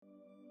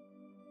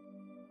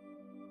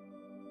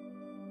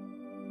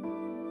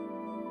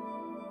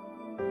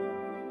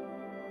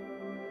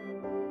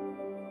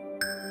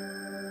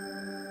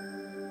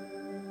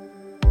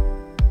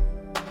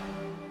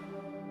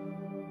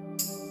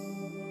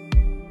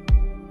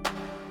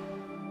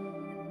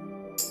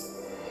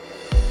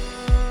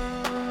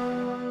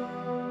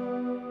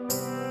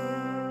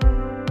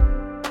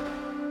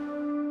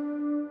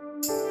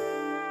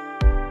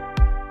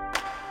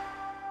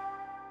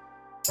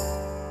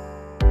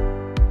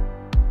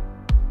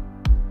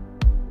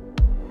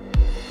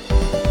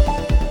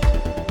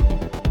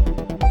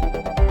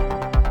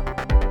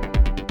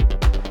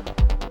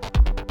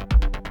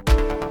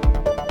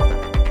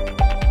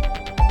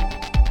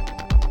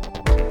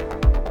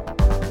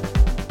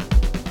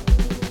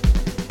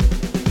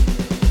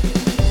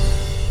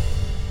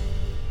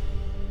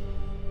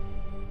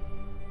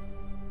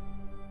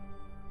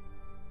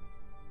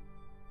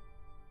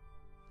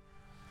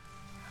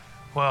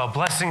Well,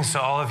 blessings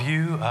to all of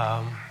you.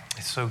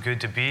 It's so good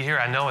to be here.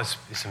 I know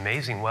it's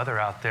amazing weather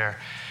out there.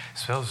 It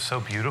feels so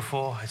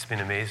beautiful. It's been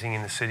amazing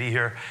in the city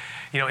here.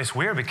 You know, it's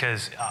weird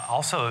because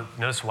also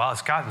notice while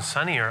it's gotten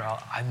sunnier,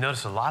 I've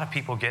noticed a lot of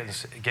people getting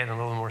a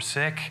little more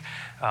sick.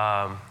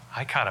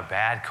 I caught a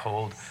bad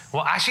cold.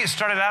 Well, actually, it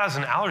started out as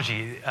an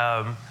allergy.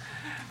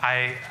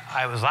 I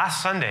was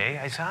last Sunday.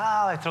 I said,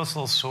 my throat's a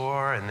little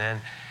sore, and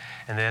then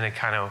it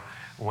kind of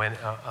went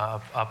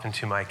up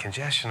into my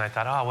congestion. I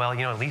thought,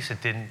 at least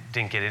it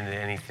didn't get into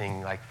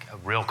anything like a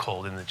real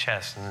cold in the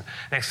chest. And the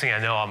next thing I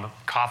know, I'm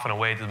coughing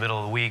away to the middle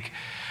of the week.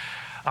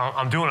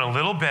 I'm doing a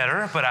little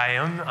better, but I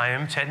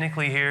am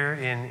technically here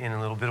in a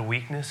little bit of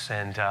weakness,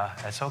 and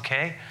that's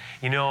okay.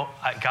 You know,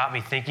 it got me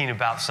thinking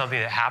about something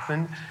that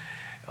happened.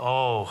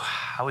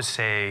 I would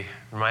say,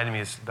 reminded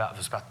me it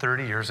was about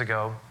 30 years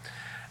ago.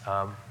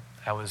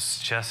 I was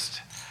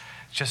just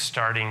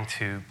starting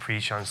to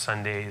preach on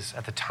Sundays.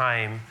 At the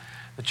time,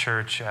 the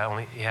church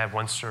only had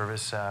one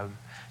service. The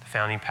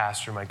founding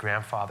pastor, my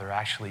grandfather,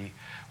 actually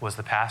was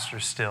the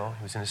pastor still.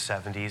 He was in his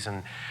 70s,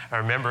 and I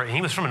remember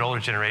he was from an older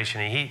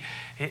generation. And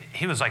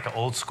he was like an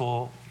old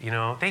school. You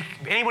know,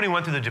 anybody who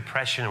went through the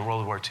Depression and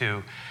World War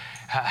II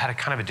had a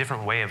kind of a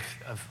different way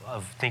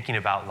of thinking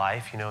about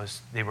life. You know,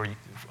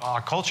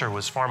 our culture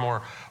was far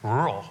more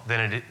rural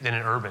than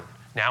urban.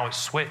 Now it's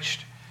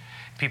switched.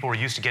 People were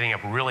used to getting up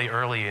really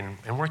early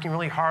and working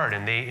really hard,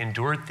 and they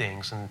endured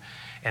things, and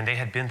they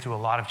had been through a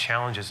lot of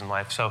challenges in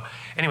life. So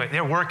anyway,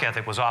 their work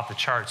ethic was off the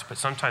charts, but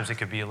sometimes it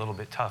could be a little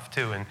bit tough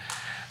too. And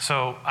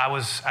so I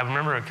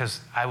remember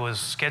because I was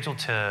scheduled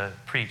to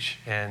preach,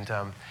 and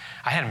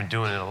I hadn't been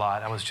doing it a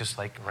lot. I was just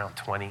like around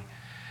 20.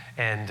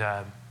 And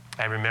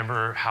I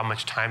remember how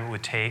much time it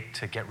would take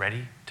to get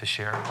ready to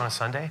share on a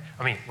Sunday.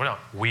 I mean,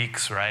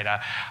 weeks,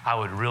 right? I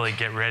would really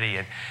get ready.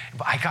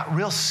 But I got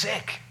real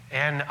sick.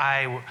 And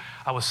I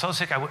was so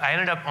sick. I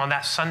ended up on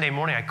that Sunday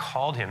morning, I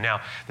called him.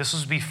 Now, this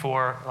was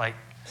before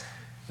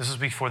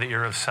the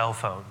era of cell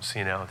phones,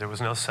 you know. There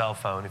was no cell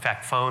phone. In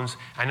fact, phones,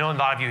 I know a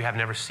lot of you have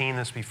never seen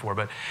this before,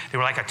 but they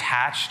were like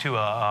attached to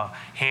a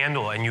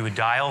handle, and you would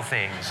dial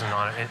things and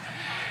on it.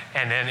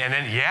 And then,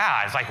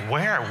 it's like,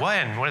 where,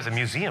 when, what is a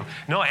museum?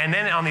 No, and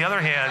then on the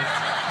other hand,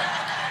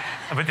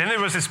 but then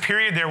there was this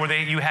period there where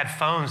you had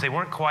phones. They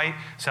weren't quite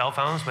cell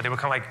phones, but they were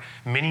kind of like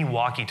mini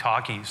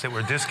walkie-talkies that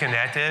were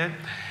disconnected.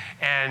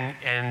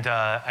 And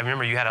I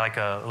remember you had like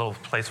a little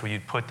place where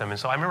you'd put them. And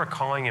so I remember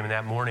calling him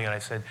that morning, and I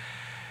said,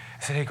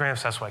 hey,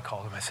 Gramps, that's what I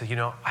called him. I said,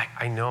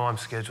 I know I'm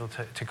scheduled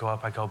to go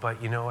up. I go,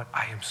 but you know what?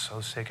 I am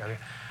so sick.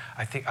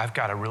 I think I've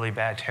got a really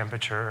bad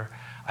temperature.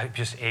 I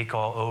just ache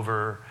all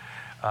over.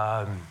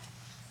 I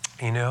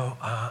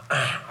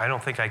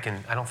don't think I'm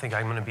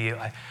going to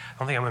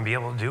be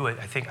able to do it.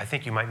 I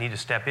think you might need to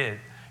step in,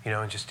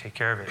 and just take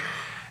care of it.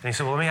 And he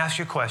said, well, let me ask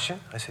you a question.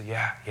 I said,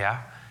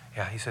 yeah.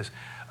 He says,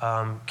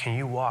 can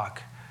you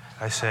walk?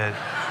 I said,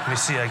 let me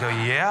see. I go,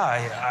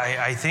 yeah,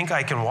 I think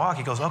I can walk.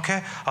 He goes,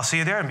 okay, I'll see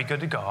you there and be good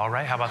to go. All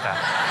right, how about that?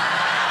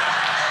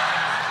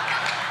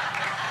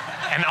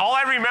 And all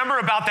I remember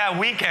about that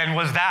weekend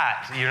was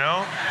that,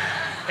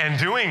 and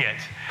doing it.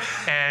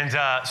 And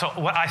so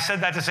what I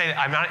said that to say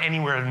I'm not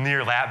anywhere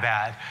near that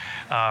bad.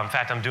 In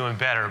fact, I'm doing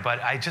better.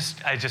 But I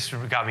just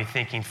got me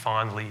thinking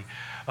fondly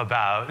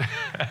about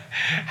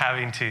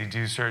having to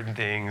do certain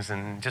things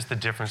and just the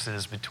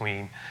differences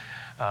between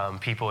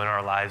people in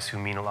our lives who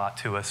mean a lot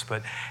to us.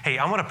 But hey,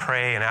 I want to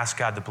pray and ask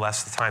God to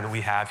bless the time that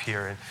we have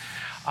here.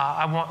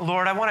 And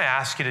Lord, I want to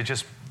ask you to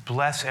just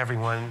bless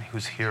everyone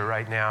who's here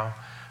right now.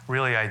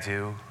 Really, I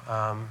do.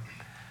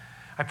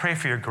 I pray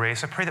for your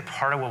grace. I pray that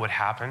part of what would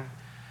happen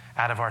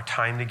out of our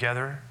time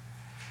together,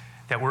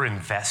 that we're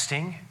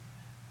investing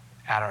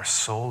at our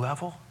soul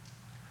level,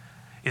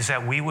 is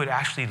that we would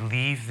actually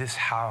leave this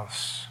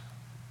house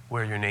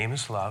where your name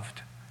is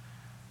loved.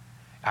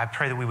 I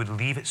pray that we would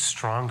leave it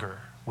stronger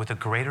with a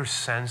greater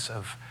sense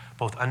of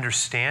both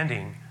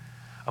understanding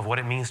of what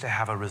it means to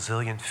have a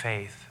resilient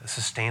faith, a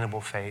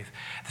sustainable faith,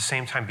 at the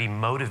same time be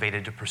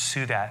motivated to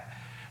pursue that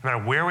no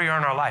matter where we are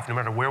in our life, no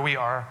matter where we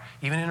are,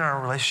 even in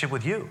our relationship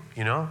with you,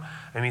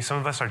 I mean, some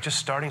of us are just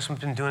starting, some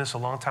have been doing this a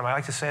long time. I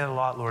like to say it a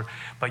lot, Lord,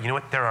 but you know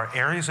what? There are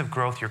areas of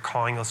growth you're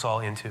calling us all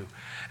into.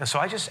 And so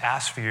I just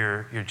ask for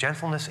your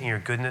gentleness and your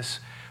goodness,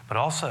 but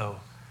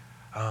also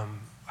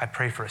I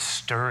pray for a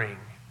stirring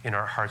in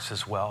our hearts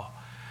as well.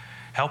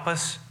 Help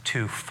us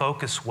to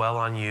focus well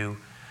on you,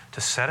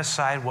 to set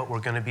aside what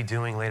we're going to be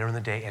doing later in the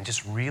day and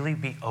just really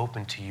be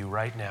open to you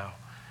right now.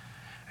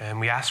 And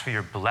we ask for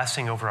your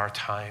blessing over our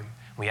time.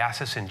 We ask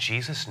this in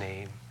Jesus'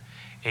 name.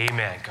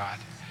 Amen, God.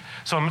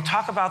 So I'm going to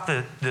talk about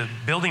the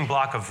building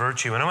block of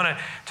virtue, and I want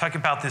to talk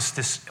about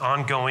this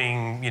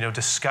ongoing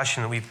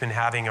discussion that we've been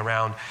having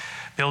around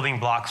building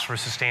blocks for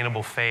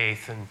sustainable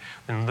faith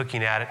and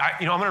looking at it.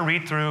 I'm going to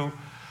read through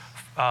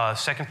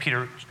 2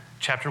 Peter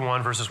chapter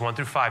 1, verses 1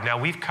 through 5. Now,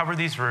 we've covered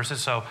these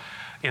verses, so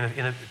in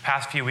the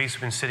past few weeks,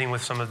 we've been sitting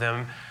with some of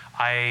them.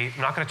 I'm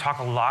not going to talk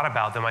a lot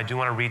about them. I do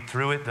want to read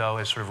through it, though,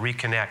 and sort of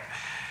reconnect.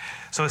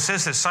 So it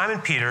says that Simon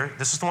Peter,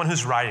 this is the one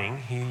who's writing,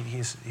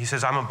 he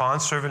says, I'm a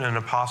bondservant and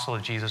an apostle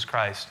of Jesus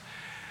Christ.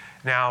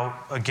 Now,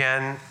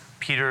 again,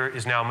 Peter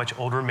is now a much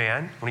older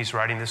man when he's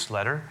writing this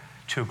letter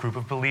to a group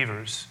of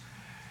believers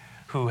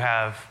who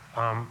have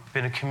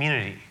been a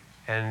community.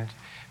 And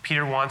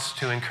Peter wants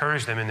to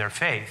encourage them in their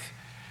faith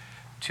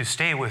to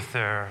stay with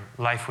their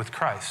life with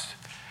Christ.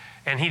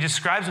 And he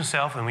describes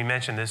himself, and we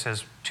mentioned this,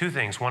 as two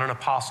things. One, an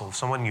apostle,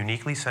 someone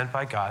uniquely sent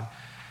by God.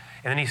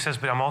 And then he says,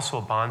 but I'm also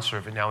a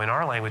bondservant. Now, in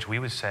our language, we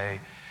would say,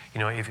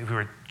 if we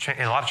were,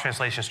 in a lot of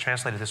translations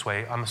translated this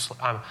way,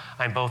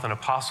 I'm both an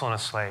apostle and a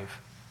slave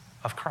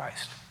of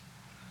Christ.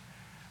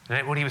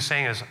 And what he was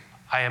saying is,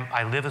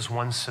 I live as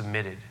one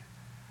submitted.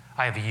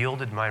 I have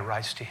yielded my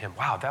rights to him.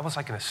 Wow, that was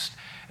like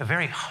a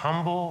very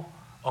humble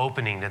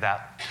opening to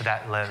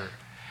that letter.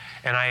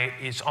 And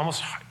it's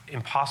almost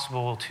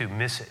impossible to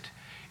miss it.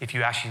 If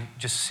you actually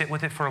just sit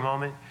with it for a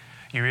moment,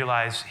 you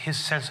realize his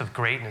sense of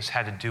greatness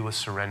had to do with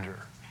surrender.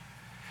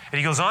 And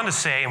he goes on to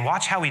say, and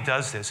watch how he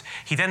does this.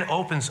 He then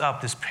opens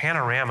up this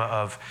panorama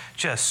of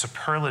just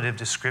superlative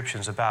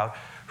descriptions about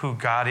who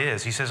God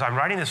is. He says, I'm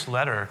writing this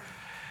letter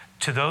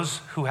to those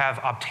who have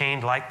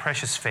obtained like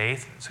precious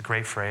faith, it's a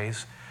great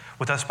phrase,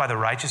 with us by the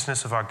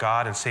righteousness of our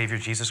God and Savior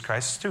Jesus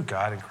Christ. It's through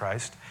God and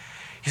Christ.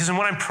 He says, and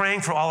what I'm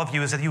praying for all of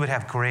you is that you would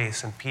have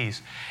grace and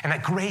peace. And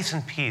that grace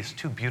and peace,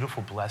 two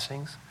beautiful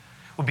blessings,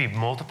 would be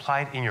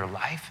multiplied in your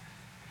life.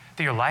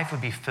 That your life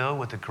would be filled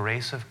with the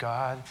grace of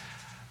God.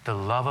 The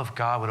love of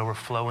God would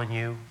overflow in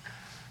you.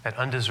 That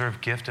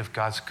undeserved gift of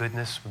God's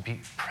goodness would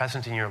be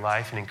present in your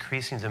life in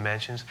increasing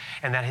dimensions,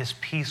 and that his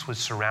peace would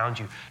surround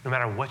you no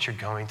matter what you're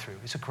going through.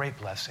 It's a great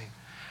blessing.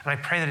 And I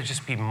pray that it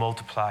just be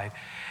multiplied.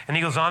 And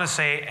he goes on to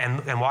say,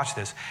 and watch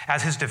this,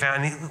 as his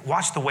divine, and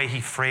watch the way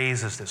he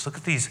phrases this. Look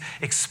at these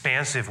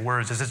expansive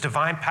words. As his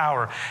divine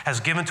power has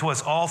given to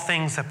us all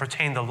things that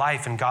pertain to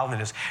life and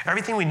godliness.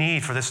 Everything we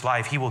need for this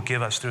life, he will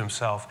give us through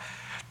himself.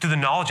 Through the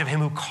knowledge of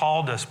him who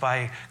called us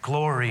by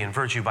glory and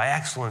virtue, by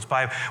excellence,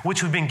 by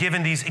which we've been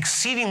given these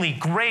exceedingly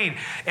great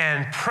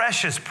and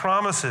precious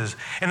promises,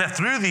 and that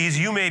through these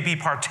you may be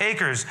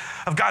partakers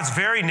of God's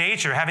very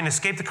nature, having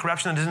escaped the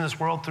corruption that is in this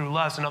world through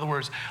lust. In other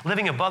words,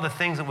 living above the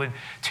things that would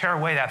tear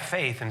away that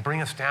faith and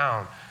bring us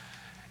down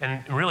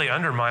and really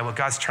undermine what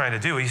God's trying to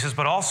do. He says,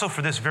 but also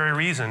for this very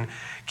reason,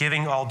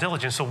 giving all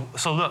diligence.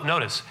 So look,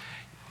 notice,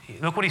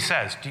 look what he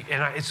says.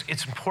 And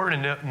it's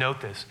important to note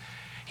this.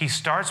 He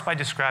starts by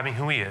describing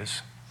who he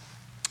is.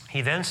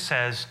 He then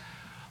says,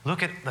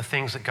 look at the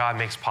things that God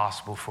makes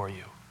possible for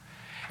you.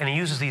 And he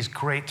uses these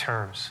great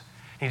terms.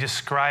 He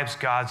describes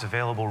God's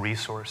available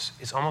resource.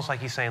 It's almost like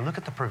he's saying, look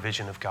at the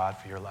provision of God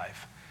for your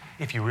life,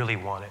 if you really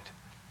want it.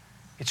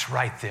 It's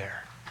right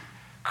there.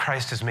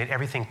 Christ has made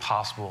everything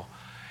possible.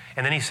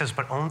 And then he says,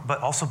 but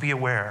also be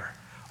aware,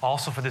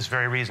 also for this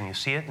very reason. You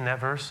see it in that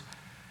verse?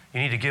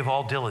 You need to give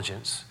all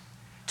diligence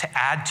to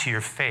add to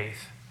your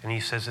faith. And he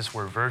says this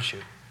word,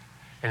 virtue.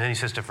 And then he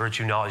says to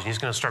virtue, knowledge. And he's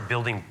going to start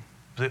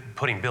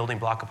putting building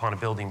block upon a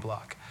building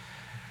block.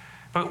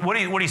 But what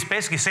he's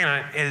basically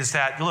saying is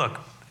that, look,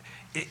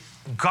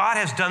 God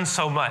has done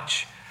so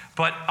much.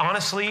 But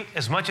honestly,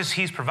 as much as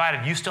he's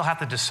provided, you still have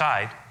to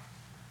decide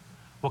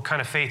what kind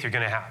of faith you're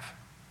going to have.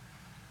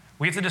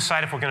 We have to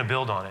decide if we're going to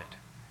build on it.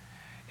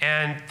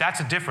 And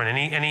that's a different.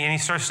 And he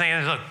starts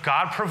saying, look,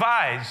 God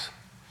provides,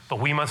 but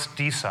we must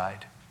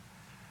decide.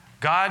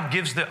 God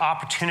gives the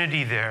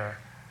opportunity there.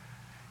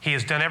 He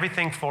has done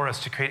everything for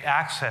us to create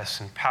access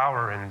and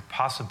power and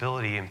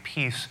possibility and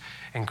peace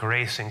and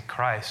grace in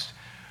Christ.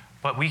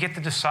 But we get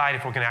to decide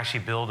if we're going to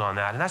actually build on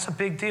that. And that's a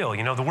big deal.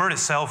 You know, the word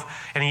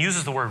itself, and he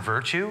uses the word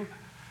virtue.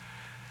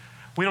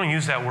 We don't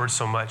use that word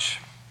so much.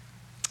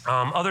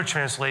 Other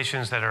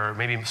translations that are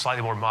maybe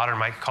slightly more modern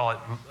might call it,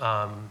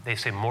 they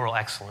say moral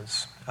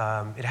excellence.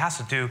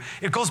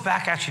 It goes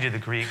back actually to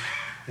the Greek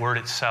word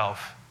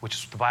itself,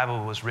 which the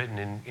Bible was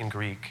written in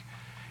Greek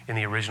in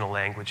the original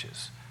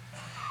languages.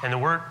 And the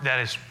word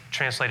that is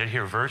translated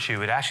here,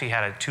 virtue, it actually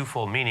had a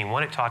twofold meaning.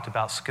 One, it talked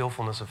about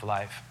skillfulness of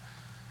life.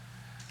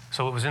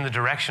 So it was in the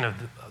direction of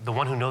the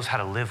one who knows how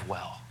to live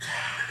well.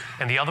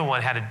 And the other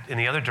one in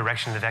the other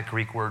direction that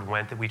Greek word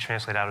went that we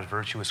translate out as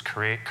virtue was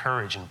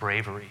courage and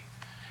bravery.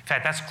 In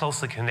fact, that's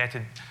closely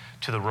connected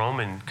to the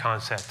Roman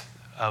concept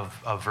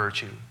of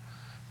virtue.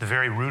 The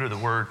very root of the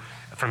word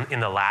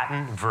in the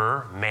Latin,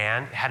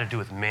 man, it had to do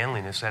with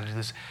manliness. It had to do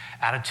with this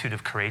attitude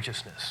of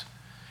courageousness.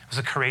 It was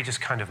a courageous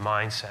kind of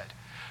mindset.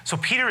 So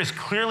Peter is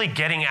clearly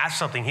getting at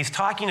something. He's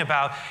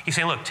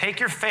saying, look, take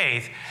your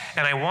faith,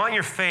 and I want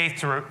your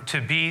faith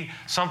to be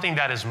something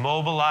that is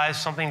mobilized,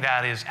 something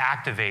that is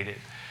activated.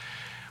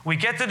 We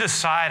get to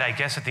decide, I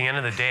guess, at the end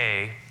of the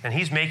day, and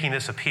he's making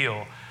this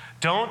appeal,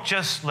 don't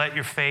just let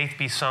your faith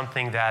be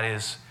something that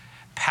is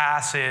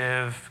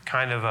passive,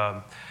 kind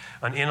of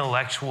an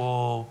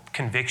intellectual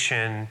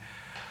conviction,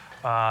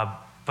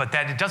 but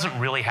that it doesn't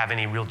really have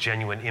any real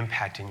genuine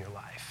impact in your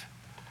life.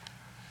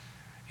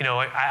 You know,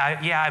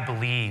 I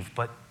believe,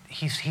 but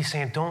he's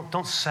saying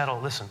don't settle.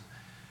 Listen,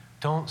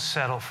 don't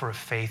settle for a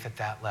faith at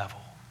that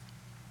level.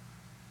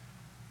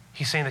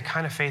 He's saying the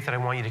kind of faith that I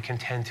want you to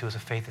contend to is a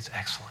faith that's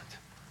excellent,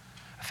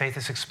 a faith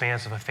that's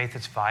expansive, a faith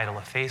that's vital,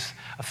 a faith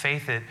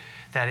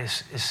that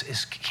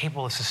is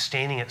capable of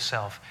sustaining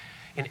itself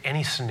in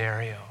any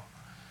scenario.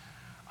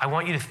 I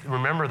want you to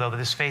remember, though, that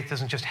this faith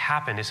doesn't just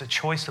happen. It's a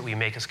choice that we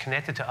make. It's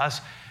connected to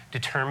us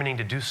determining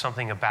to do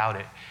something about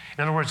it.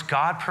 In other words,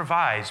 God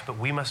provides, but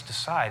we must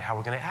decide how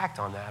we're going to act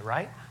on that,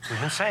 right? We've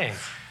been saying.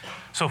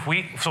 So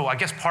I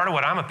guess part of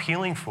what I'm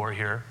appealing for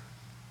here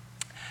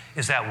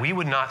is that we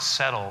would not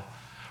settle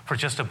for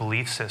just a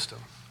belief system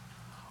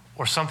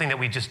or something that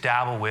we just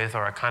dabble with,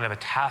 or a kind of a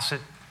tacit,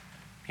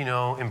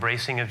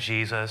 embracing of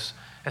Jesus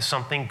as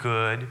something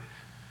good,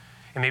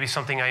 and maybe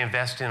something I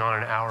invest in on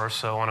an hour or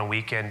so on a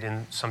weekend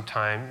in some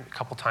time, a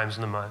couple times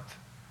in the month.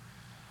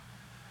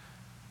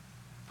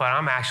 But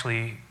I'm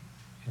actually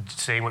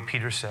saying what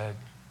Peter said,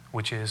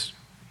 which is,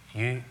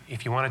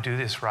 if you want to do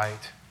this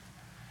right,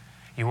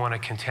 you want to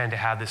contend to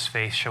have this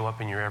faith show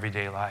up in your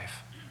everyday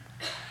life.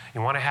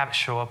 You want to have it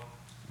show up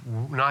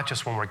not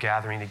just when we're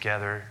gathering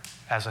together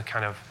as a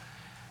kind of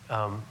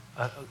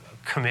a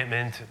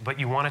commitment, but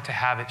you want it to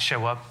have it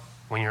show up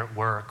when you're at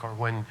work, or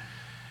when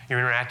you're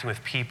interacting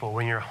with people,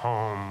 when you're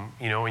home,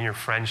 in your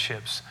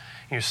friendships,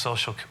 in your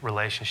social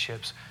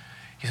relationships.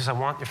 He says, I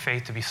want your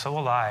faith to be so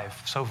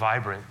alive, so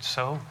vibrant,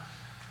 so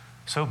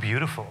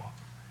beautiful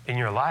in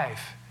your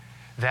life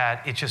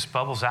that it just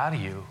bubbles out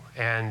of you.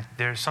 And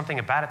there's something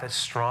about it that's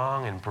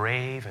strong and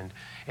brave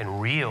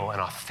and real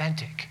and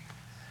authentic.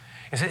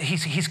 And so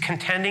he's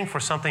contending for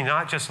something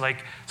not just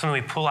like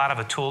something we pull out of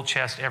a tool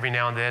chest every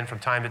now and then from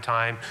time to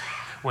time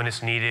when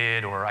it's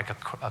needed, or like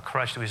a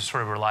crutch that we just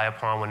sort of rely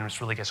upon when it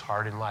really gets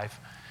hard in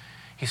life.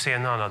 He's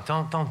saying, no,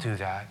 don't do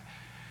that.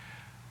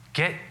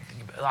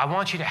 I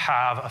want you to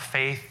have a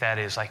faith that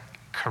is like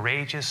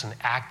courageous and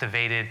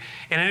activated.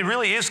 And it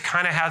really is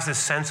kind of has this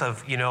sense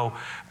of,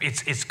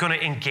 it's going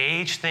to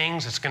engage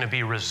things. It's going to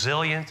be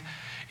resilient.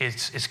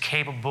 It's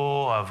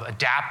capable of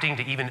adapting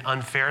to even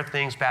unfair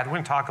things, bad. We're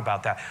going to talk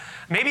about that.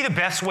 Maybe the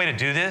best way to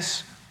do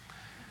this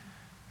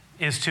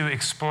is to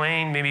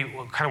explain maybe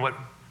kind of what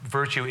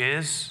virtue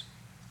is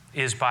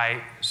by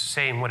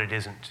saying what it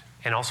isn't,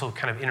 and also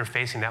kind of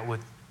interfacing that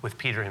with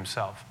Peter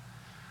himself.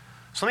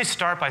 So let me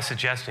start by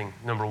suggesting,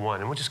 number one,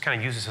 and we'll just kind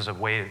of use this as a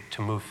way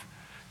to move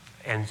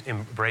and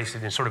embrace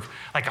it in sort of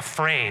like a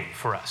frame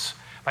for us.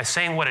 By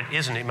saying what it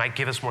isn't, it might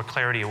give us more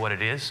clarity of what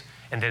it is,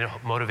 and then it'll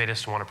motivate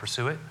us to want to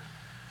pursue it.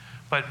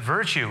 But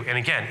virtue, and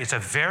again, it's a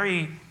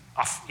very,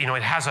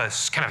 it has a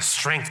kind of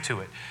strength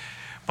to it.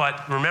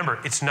 But remember,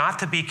 it's not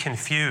to be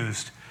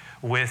confused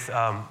with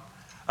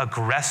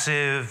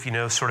aggressive,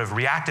 sort of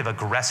reactive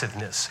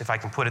aggressiveness, if I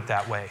can put it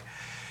that way.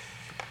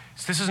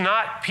 So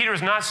Peter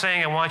is not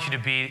saying, I want you to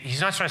be, he's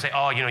not trying to say,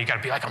 you got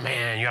to be like a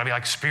man, you got to be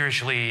like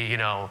spiritually,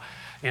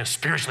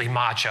 spiritually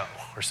macho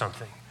or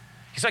something.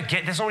 He's not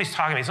that's not what he's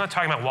talking about. He's not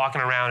talking about walking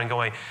around and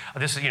going,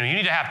 this is, you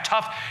need to have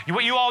tough,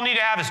 what you all need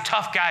to have is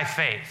tough guy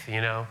faith,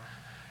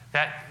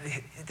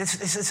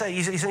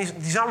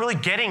 He's not really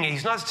getting it.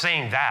 He's not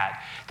saying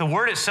that. The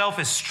word itself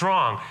is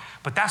strong,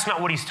 but that's not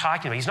what he's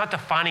talking about. He's not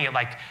defining it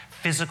like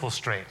physical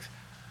strength.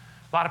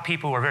 A lot of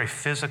people who are very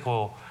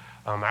physical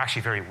are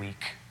actually very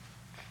weak.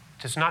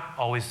 It's not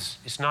always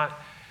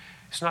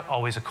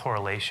a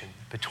correlation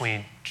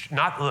between,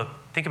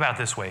 think about it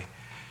this way.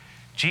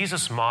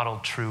 Jesus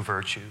modeled true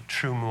virtue,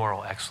 true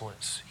moral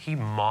excellence. He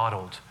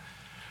modeled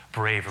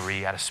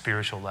bravery at a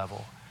spiritual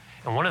level.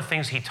 And one of the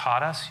things he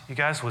taught us, you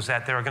guys, was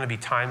that there are going to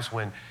be times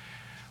when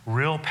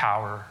real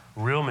power,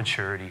 real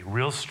maturity,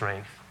 real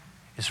strength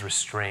is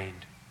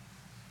restrained.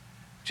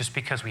 Just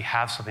because we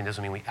have something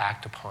doesn't mean we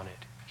act upon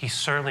it. He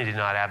certainly did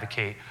not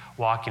advocate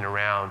walking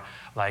around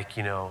like,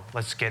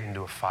 let's get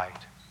into a fight.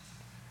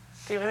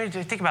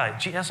 Think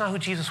about it. That's not who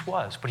Jesus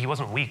was, but he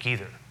wasn't weak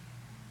either.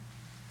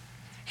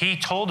 He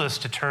told us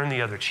to turn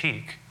the other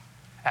cheek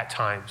at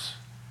times.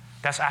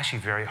 That's actually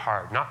very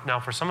hard.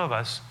 Now, for some of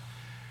us,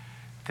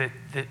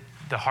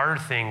 the harder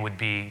thing would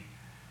be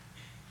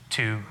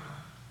to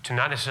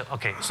not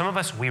necessarily, some of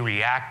us, we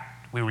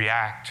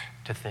react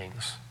to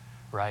things,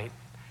 right?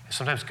 And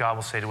sometimes God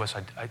will say to us,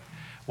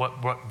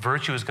 what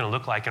virtue is going to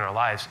look like in our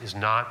lives is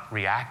not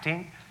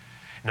reacting,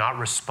 not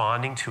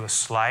responding to a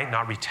slight,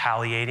 not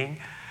retaliating,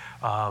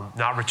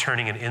 not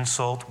returning an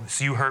insult.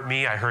 So you hurt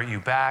me, I hurt you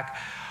back.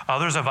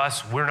 Others of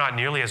us, we're not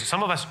nearly as,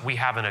 some of us, we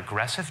have an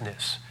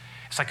aggressiveness.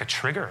 It's like a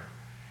trigger.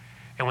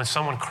 And when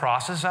someone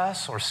crosses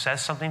us or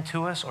says something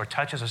to us or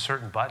touches a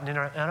certain button in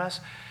us,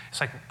 it's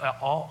like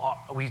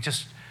we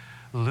just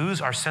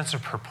lose our sense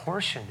of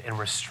proportion and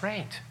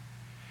restraint.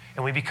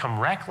 And we become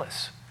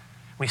reckless.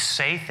 We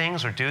say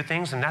things or do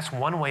things, and that's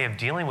one way of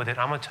dealing with it.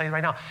 I'm going to tell you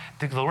right now,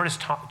 the Lord is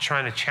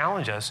trying to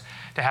challenge us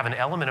to have an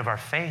element of our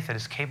faith that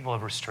is capable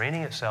of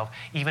restraining itself,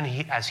 even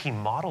as he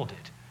modeled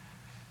it.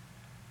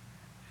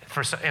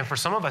 And for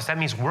some of us, that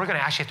means we're going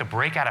to actually have to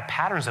break out of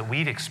patterns that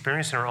we've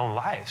experienced in our own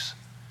lives.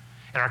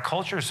 And our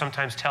culture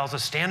sometimes tells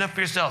us, stand up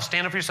for yourself,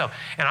 stand up for yourself.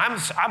 And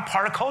I'm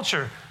part of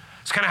culture.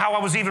 It's kind of how I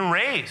was even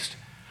raised.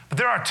 But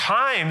there are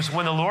times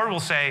when the Lord will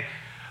say,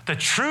 the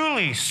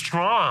truly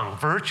strong,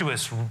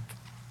 virtuous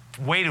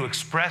way to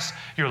express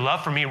your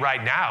love for me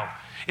right now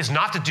is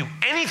not to do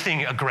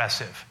anything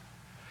aggressive,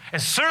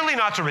 and certainly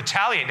not to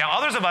retaliate. Now,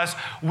 others of us,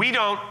 we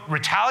don't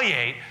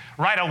retaliate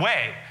right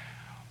away,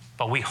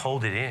 but we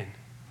hold it in.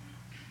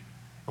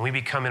 And we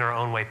become, in our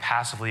own way,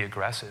 passively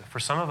aggressive. For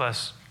some of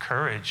us,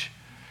 courage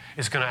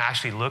is going to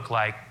actually look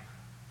like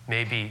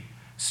maybe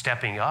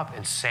stepping up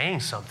and saying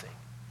something.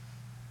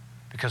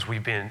 Because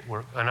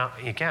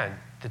again,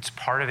 it's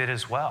part of it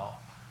as well.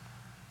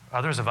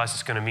 Others of us,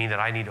 it's going to mean that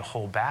I need to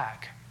hold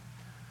back.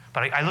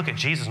 But I look at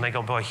Jesus and I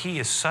go, boy, he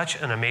is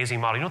such an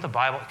amazing model. You know what the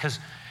Bible, because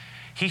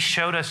he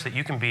showed us that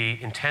you can be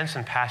intense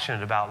and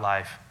passionate about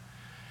life,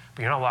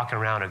 but you're not walking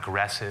around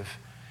aggressive,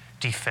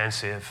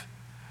 defensive,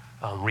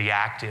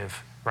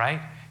 reactive,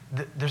 right?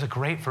 There's a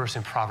great verse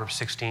in Proverbs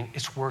 16.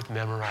 It's worth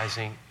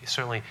memorizing.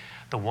 Certainly,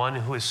 the one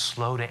who is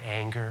slow to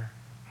anger,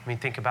 I mean,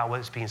 think about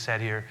what's being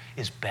said here,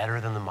 is better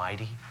than the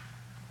mighty.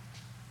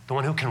 The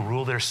one who can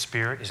rule their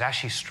spirit is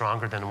actually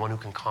stronger than the one who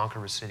can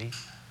conquer a city.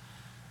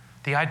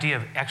 The idea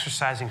of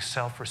exercising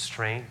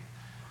self-restraint,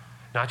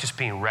 not just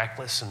being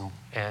reckless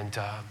and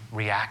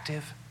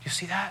reactive. Do you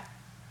see that?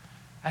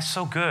 That's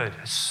so good.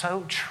 It's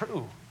so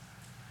true.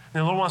 And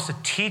the Lord wants to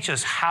teach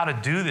us how to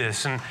do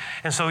this.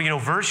 And so,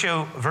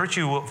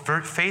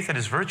 faith that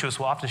is virtuous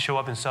will often show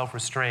up in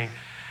self-restraint.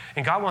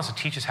 And God wants to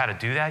teach us how to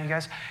do that, you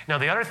guys. Now,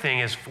 the other thing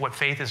is what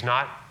faith is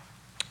not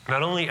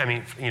only,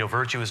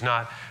 virtue is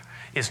not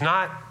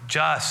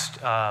just,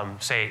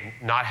 say,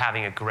 not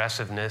having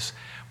aggressiveness,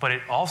 but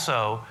it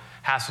also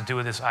has to do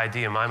with this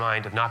idea in my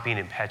mind of not being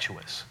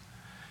impetuous.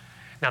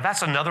 Now,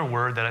 that's another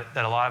word that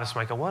a lot of us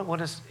might go,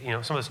 what is,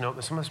 some of us know,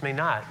 but some of us may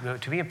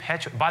not. To be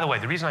impetuous. By the way,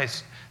 the reason I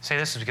say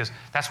this is because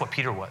that's what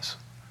Peter was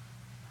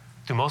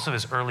through most of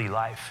his early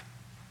life.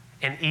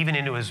 And even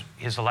into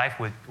his life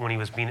when he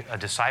was being a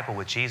disciple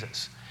with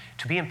Jesus.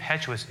 To be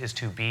impetuous is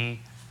to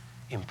be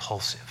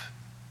impulsive.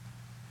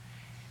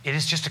 It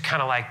is just to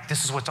kind of like,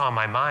 this is what's on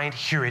my mind,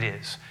 here it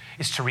is.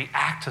 It's to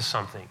react to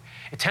something.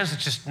 It tends to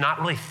just not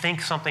really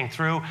think something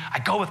through. I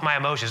go with my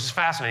emotions. It's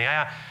fascinating.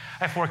 I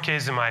have 4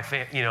 kids in my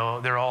family,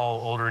 they're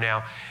all older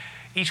now.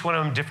 Each one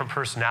of them, different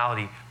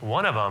personality.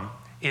 One of them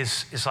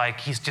is like,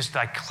 he's just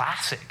like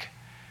classic.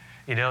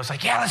 It's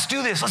like, yeah, let's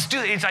do this.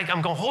 It's like,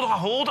 I'm going,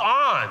 hold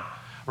on.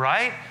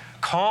 Right?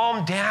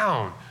 Calm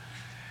down.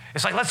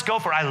 It's like, let's go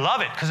for it. I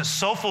love it because it's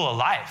so full of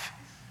life.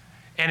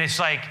 And it's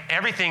like,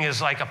 everything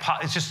is like,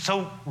 it's just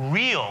so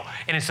real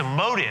and it's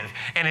emotive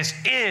and it's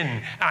in.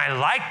 And I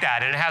like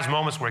that. And it has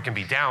moments where it can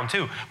be down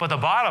too. But the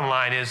bottom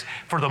line is,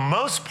 for the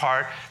most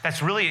part,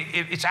 that's really,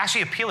 it's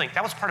actually appealing.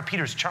 That was part of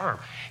Peter's charm.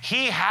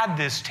 He had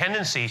this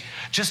tendency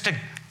just to,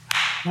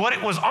 what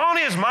it was on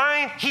his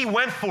mind, he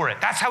went for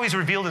it. That's how he's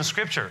revealed in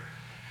Scripture.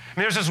 I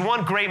mean, there's this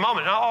one great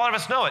moment, and all of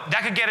us know it.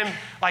 That could get him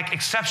like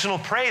exceptional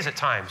praise at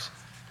times.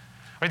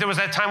 Right? There was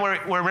that time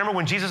where remember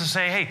when Jesus is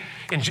saying, hey,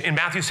 in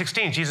Matthew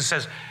 16, Jesus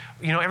says,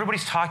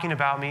 everybody's talking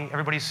about me.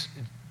 Everybody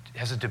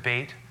has a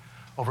debate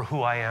over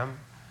who I am.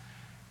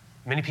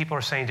 Many people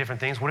are saying different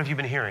things. What have you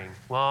been hearing?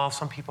 Well,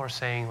 some people are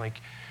saying like,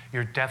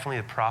 you're definitely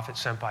the prophet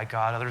sent by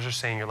God. Others are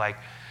saying you're like,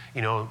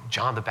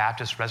 John the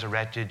Baptist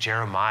resurrected,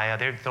 Jeremiah.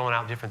 They're throwing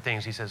out different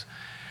things. He says,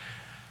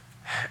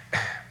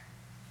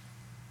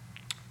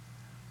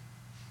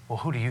 well,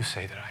 who do you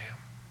say that I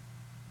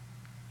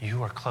am?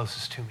 You are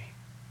closest to me.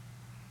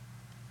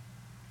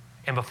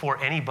 And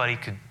before anybody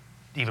could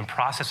even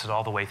process it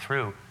all the way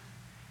through,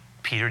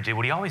 Peter did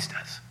what he always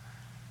does.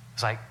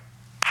 It's like,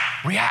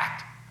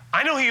 react.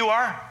 I know who you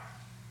are.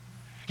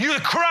 You're the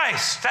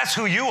Christ. That's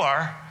who you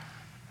are.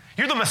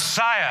 You're the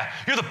Messiah.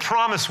 You're the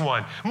promised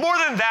one. More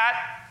than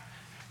that,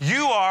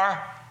 you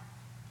are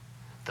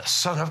the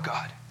Son of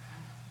God.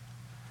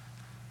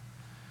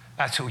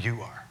 That's who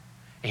you are.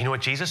 And you know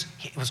what, Jesus?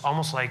 It was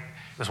almost like,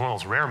 it was one of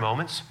those rare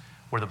moments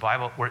where the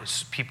Bible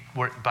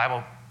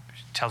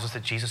tells us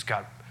that Jesus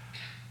got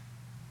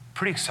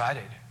pretty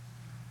excited.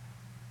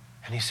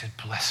 And he said,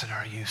 blessed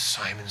are you,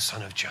 Simon,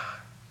 son of John.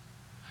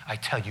 I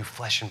tell you,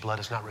 flesh and blood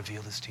has not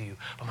revealed this to you,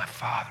 but my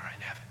Father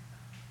in heaven.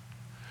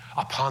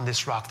 Upon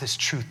this rock, this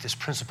truth, this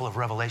principle of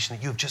revelation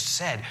that you have just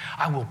said,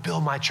 I will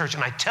build my church.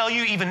 And I tell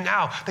you even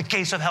now, the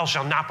gates of hell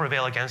shall not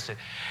prevail against it.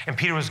 And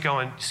Peter was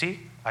going, see,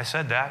 I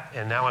said that,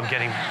 and now I'm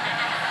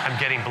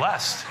getting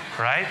blessed,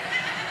 right?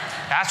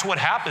 That's what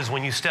happens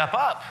when you step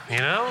up,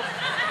 But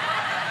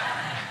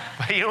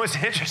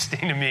what's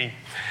interesting to me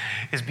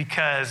is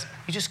because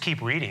you just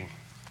keep reading.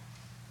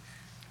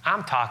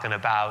 I'm talking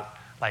about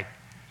like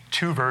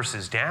 2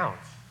 verses down.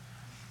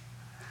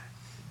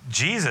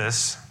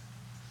 Jesus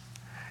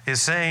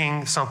is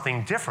saying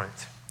something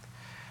different.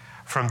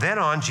 From then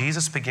on,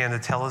 Jesus began to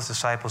tell his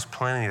disciples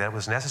plainly that it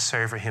was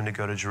necessary for him to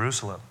go to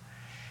Jerusalem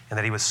and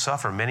that he would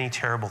suffer many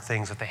terrible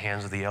things at the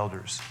hands of the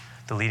elders,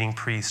 the leading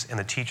priests, and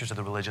the teachers of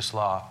the religious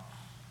law.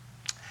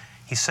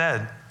 He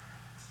said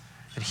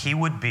that he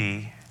would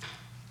be,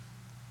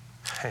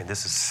 and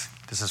this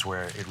is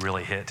where it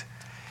really hit,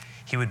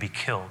 he would be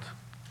killed,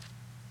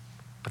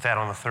 but that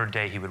on the 3rd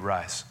day he would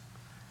rise.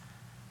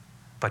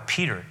 But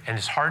Peter, and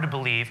it's hard to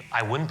believe,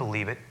 I wouldn't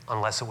believe it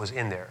unless it was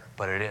in there,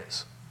 but it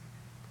is.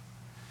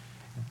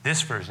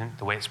 This version,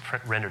 the way it's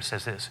rendered,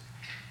 says this: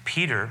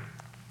 Peter,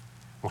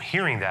 well,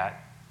 hearing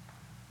that,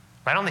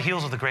 right on the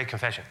heels of the great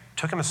confession,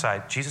 took him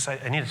aside. Jesus,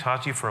 I need to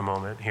talk to you for a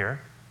moment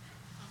here.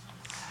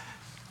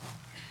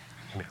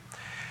 Come here.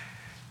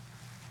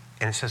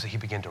 And it says that he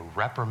began to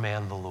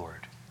reprimand the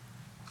Lord.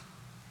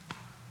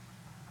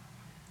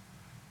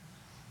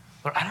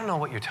 Lord, I don't know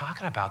what you're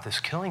talking about, this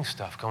killing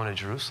stuff, going to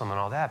Jerusalem and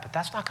all that, but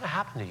that's not going to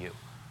happen to you.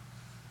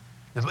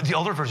 The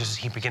older version says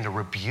he began to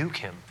rebuke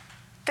him.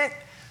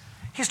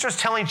 He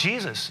starts telling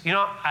Jesus,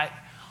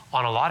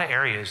 on a lot of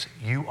areas,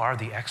 you are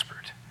the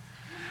expert.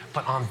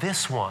 But on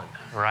this one,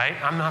 right?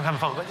 I'm not having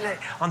fun. But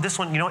on this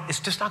one, it's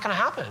just not going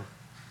to happen.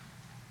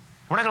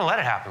 We're not going to let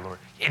it happen, Lord.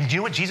 And do you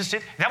know what Jesus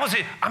did? That was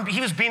it.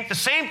 He was being the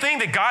same thing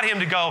that got him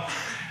to go,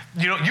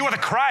 you are the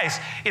Christ.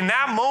 In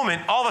that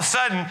moment, all of a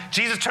sudden,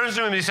 Jesus turns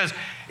to him and he says,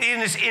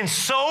 in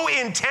so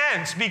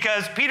intense,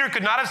 because Peter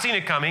could not have seen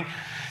it coming,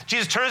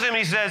 Jesus turns to him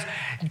and he says,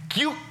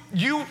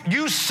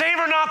 you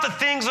savor not the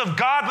things of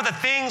God, but the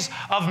things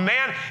of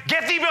man.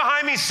 Get thee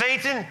behind me,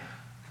 Satan.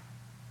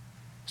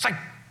 It's like,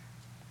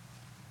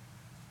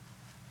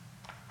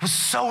 it was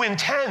so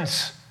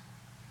intense.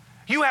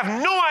 You have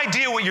no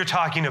idea what you're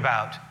talking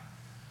about.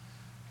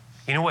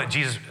 You know what,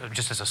 Jesus,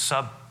 just as a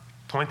sub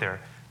point there,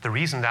 the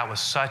reason that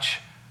was such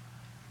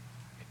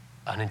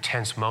an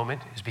intense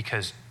moment is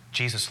because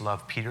Jesus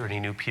loved Peter and he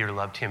knew Peter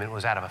loved him, and it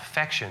was out of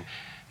affection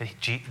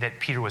that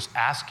Peter was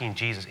asking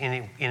Jesus.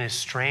 In a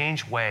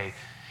strange way,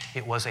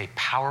 it was a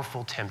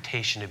powerful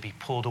temptation to be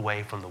pulled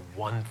away from the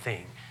one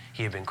thing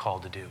he had been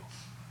called to do.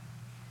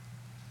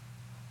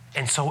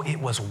 And so it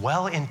was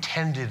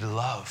well-intended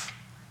love,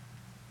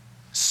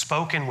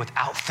 spoken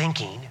without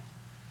thinking,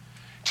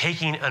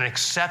 taking an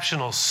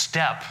exceptional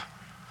step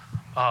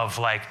of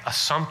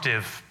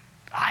assumptive,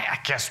 I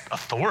guess,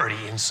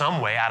 authority in some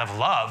way out of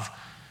love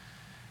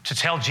to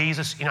tell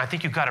Jesus, I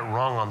think you got it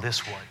wrong on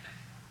this one.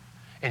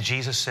 And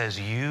Jesus says,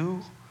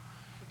 you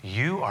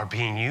are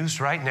being used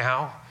right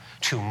now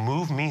to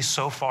move me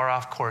so far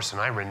off course,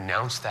 and I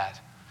renounce that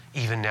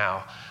even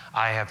now.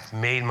 I have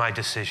made my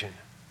decision.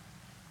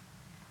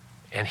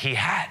 And he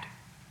had.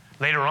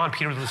 Later on,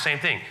 Peter would do the same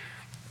thing.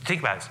 Think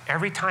about this.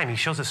 Every time he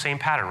shows the same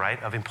pattern,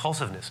 right, of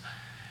impulsiveness.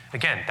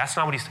 Again, that's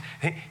not what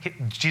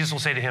Jesus will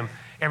say to him,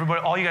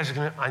 everybody, all you guys are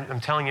going to, I'm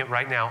telling you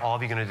right now, all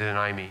of you are going to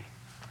deny me.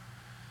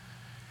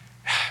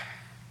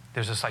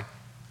 There's this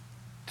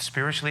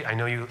spiritually, I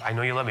know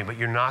you love me, but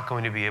you're not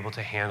going to be able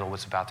to handle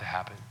what's about to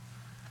happen.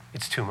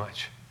 It's too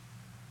much.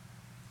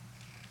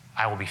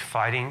 I will be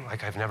fighting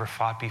like I've never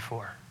fought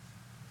before.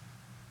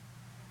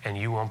 And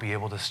you won't be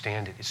able to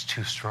stand it. It's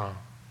too strong.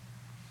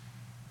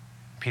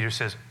 Peter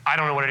says, I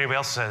don't know what anybody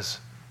else says,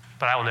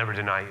 but I will never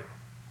deny you.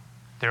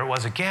 There it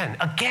was again,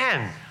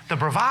 the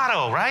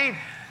bravado, right?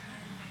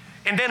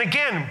 And then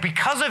again,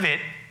 because of it,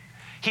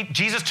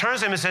 Jesus turns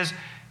to him and says,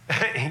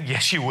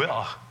 yes, you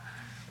will.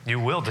 You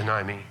will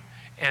deny me.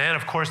 And then,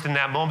 of course, in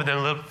that moment, then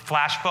a little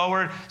flash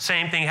forward,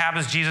 same thing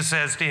happens. Jesus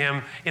says to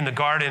him in the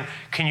garden,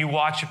 can you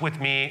watch with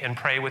me and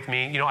pray with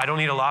me? I don't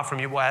need a lot from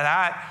you. Well,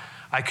 that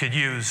I could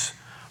use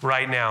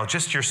right now.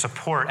 Just your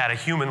support at a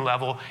human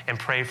level, and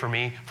pray for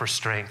me for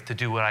strength to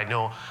do what I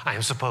know I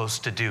am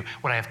supposed to do,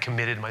 what I have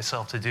committed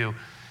myself to do.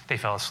 They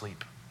fell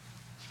asleep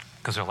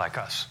because they're like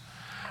us,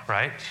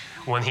 right?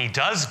 When he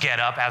does get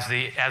up as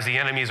the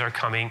enemies are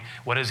coming,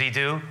 what does he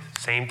do?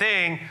 Same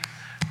thing.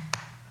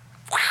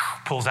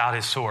 Pulls out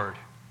his sword.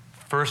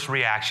 First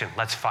reaction,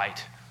 let's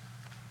fight.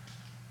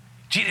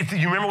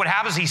 You remember what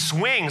happens? He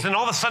swings, and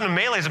all of a sudden a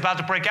melee is about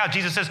to break out.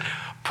 Jesus says,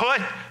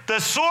 put the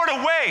sword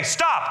away.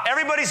 Stop.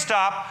 Everybody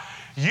stop.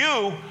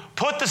 You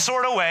put the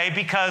sword away,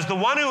 because the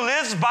one who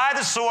lives by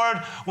the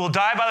sword will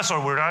die by the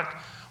sword. We're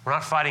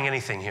not fighting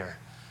anything here.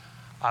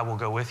 I will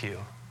go with you.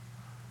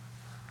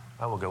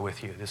 I will go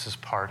with you. This is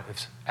part of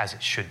as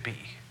it should be.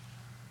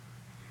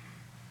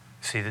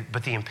 See,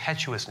 but the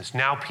impetuousness.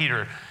 Now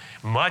Peter,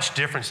 much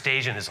different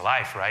stage in his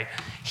life, right?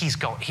 He is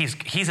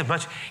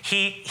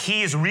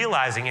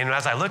realizing, and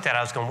as I looked at it,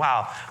 I was going,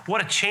 wow,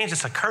 what a change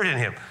that's occurred in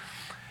him.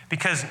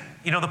 Because,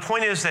 the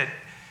point is that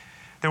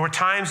there were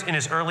times in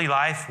his early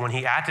life when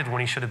he acted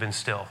when he should have been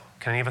still.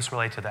 Can any of us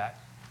relate to that?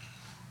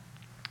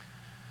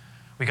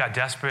 We got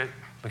desperate,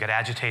 we got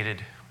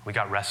agitated, we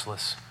got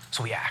restless,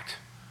 so we act.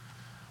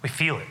 We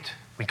feel it,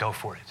 we go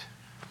for it.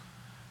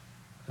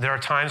 There are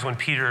times when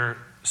Peter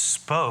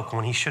spoke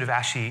when he should have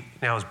actually,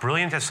 now as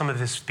brilliant as some of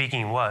his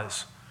speaking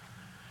was,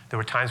 there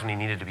were times when he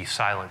needed to be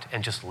silent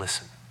and just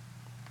listen.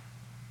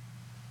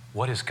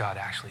 What is God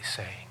actually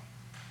saying?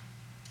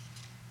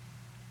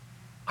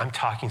 I'm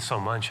talking so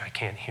much I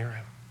can't hear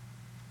him.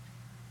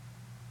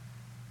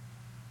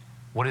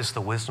 What is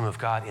the wisdom of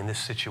God in this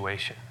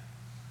situation?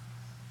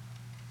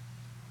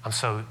 I'm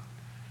so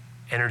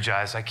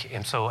energized,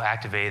 I'm so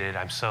activated,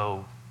 I'm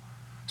so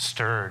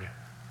stirred.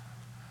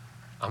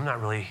 I'm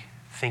not really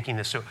thinking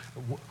this. So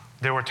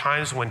there were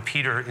times when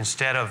Peter,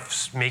 instead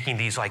of making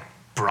these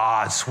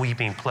broad,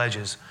 sweeping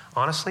pledges,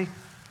 honestly,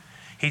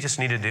 he just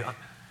needed to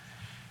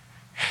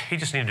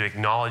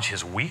acknowledge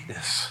his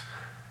weakness.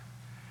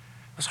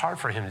 It was hard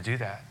for him to do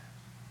that.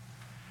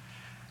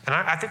 And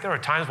I think there are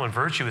times when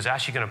virtue is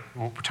actually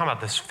we're talking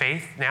about this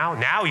faith now.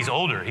 Now he's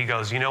older. He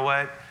goes, you know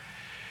what?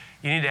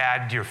 You need to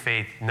add to your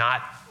faith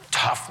not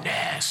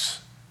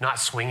toughness, not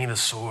swinging the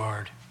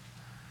sword,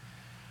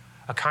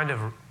 a kind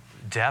of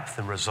depth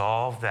and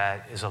resolve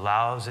that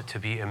allows it to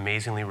be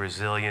amazingly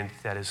resilient,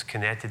 that is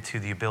connected to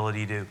the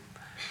ability to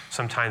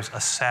sometimes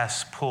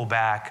assess, pull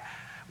back.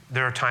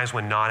 There are times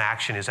when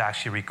non-action is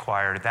actually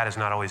required. That is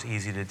not always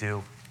easy to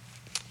do.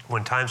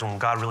 Times when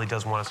God really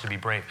does want us to be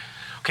brave.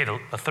 Okay,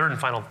 the third and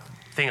final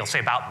thing I'll say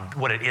about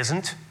what it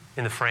isn't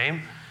in the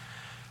frame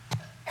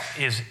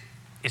is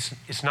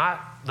it's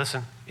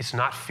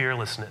not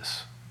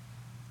fearlessness.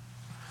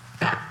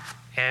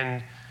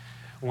 And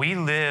we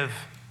live,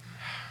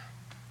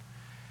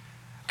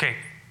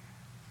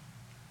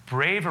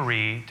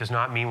 bravery does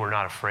not mean we're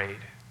not afraid.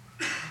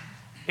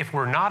 If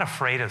we're not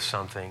afraid of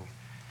something,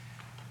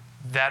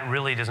 that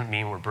really doesn't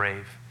mean we're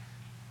brave.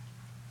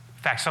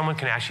 In fact, someone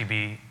can actually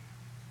be,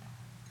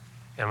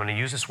 and I'm going to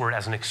use this word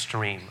as an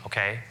extreme,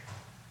 okay?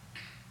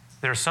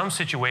 There are some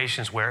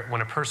situations where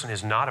when a person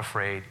is not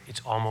afraid,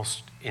 it's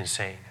almost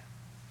insane.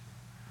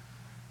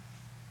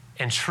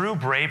 And true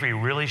bravery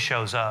really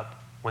shows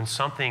up when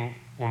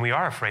we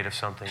are afraid of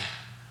something,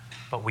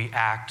 but we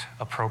act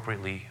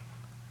appropriately.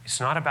 It's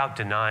not about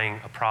denying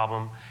a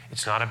problem.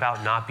 It's not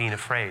about not being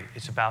afraid.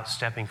 It's about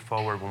stepping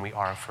forward when we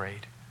are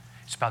afraid.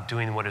 It's about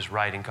doing what is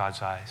right in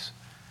God's eyes.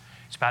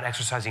 It's about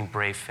exercising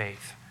brave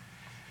faith.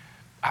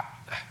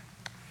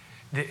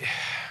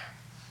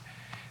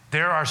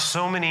 There are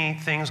so many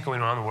things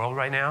going on in the world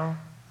right now.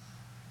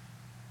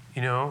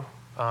 You know,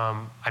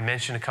 I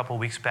mentioned a couple of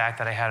weeks back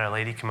that I had a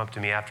lady come up to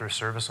me after a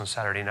service on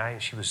Saturday night,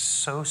 and she was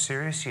so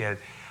serious. She had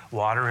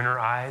water in her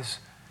eyes.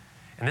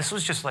 And this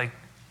was just like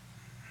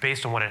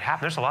based on what had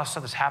happened. There's a lot of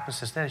stuff that's happened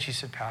since then. And she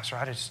said, Pastor,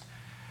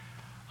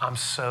 I'm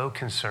so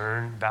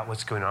concerned about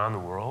what's going on in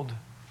the world.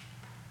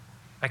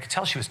 I could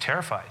tell she was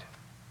terrified.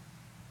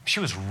 She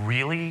was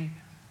really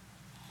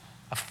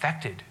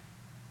affected.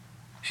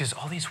 She says,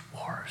 all these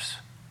wars,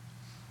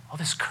 all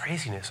this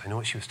craziness. I know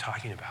what she was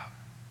talking about.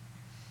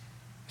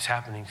 It's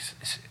happening.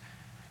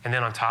 And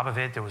then on top of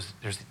it,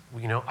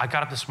 I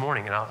got up this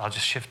morning, and I'll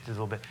just shift it a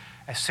little bit.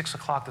 At 6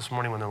 o'clock this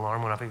morning when the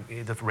alarm went off,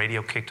 the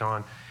radio kicked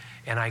on,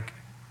 and I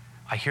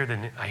hear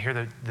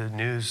the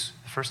news.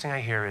 The first thing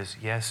I hear is,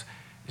 yes,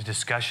 the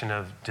discussion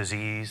of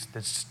disease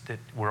that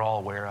we're all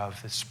aware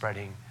of that's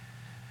spreading,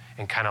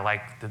 and kind of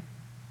like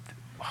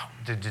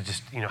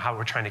how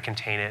we're trying to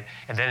contain it.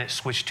 And then it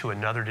switched to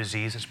another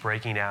disease that's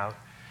breaking out,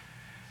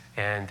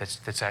 and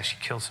that's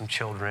actually killed some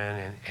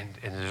children, and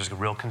there's a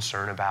real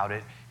concern about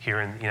it here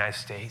in the United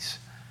States.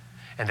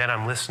 And then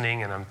I'm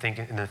listening, and I'm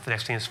thinking, and the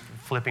next thing is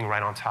flipping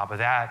right on top of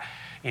that.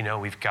 You know,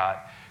 we've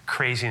got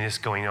craziness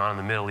going on in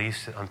the Middle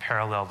East,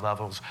 unparalleled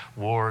levels,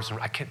 wars, and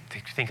I kept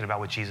thinking about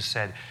what Jesus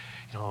said,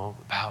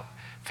 about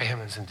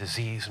famines and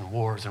disease and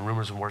wars and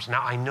rumors of wars.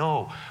 Now I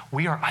know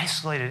we are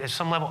isolated at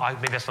some level.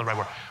 Maybe that's not the right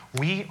word.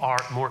 We are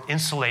more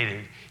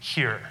insulated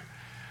here.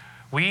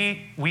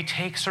 We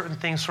take certain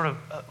things sort of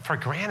for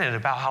granted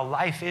about how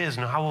life is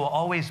and how it will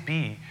always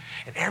be.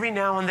 And every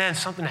now and then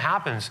something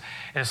happens,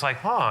 and it's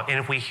like, and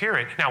if we hear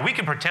it, now we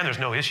can pretend there's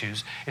no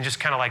issues and just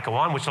kind of like go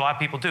on, which a lot of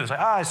people do. It's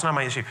like, it's not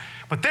my issue.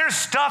 But there's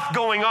stuff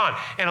going on,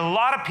 and a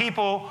lot of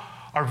people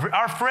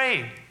are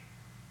afraid.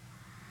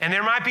 And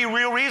there might be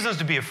real reasons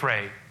to be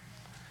afraid.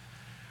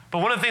 But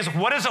one of the things,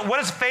 what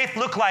does faith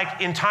look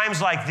like in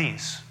times like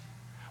these?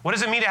 What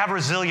does it mean to have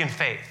resilient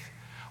faith?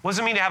 What does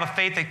it mean to have a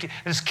faith that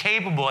is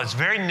capable, it's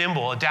very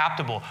nimble,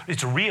 adaptable,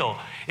 it's real,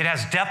 it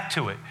has depth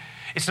to it?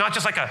 It's not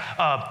just like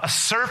a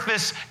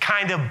surface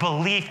kind of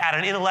belief at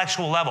an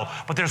intellectual level,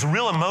 but there's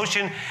real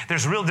emotion,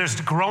 there's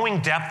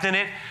growing depth in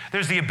it,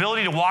 there's the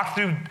ability to walk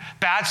through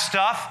bad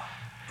stuff.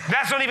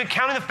 That's not even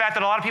counting the fact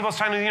that a lot of people,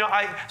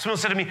 someone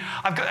said to me,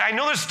 I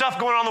know there's stuff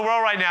going on in the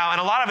world right now, and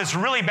a lot of it's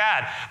really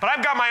bad, but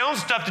I've got my own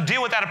stuff to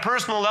deal with at a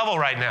personal level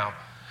right now.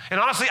 And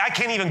honestly, I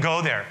can't even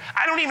go there.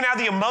 I don't even have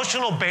the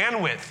emotional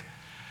bandwidth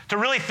to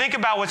really think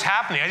about what's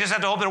happening. I just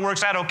have to hope that it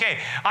works out okay.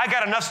 I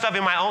got enough stuff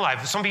in my own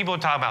life. Some people are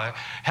talking about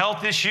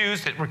health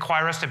issues that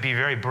require us to be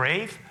very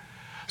brave.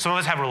 Some of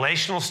us have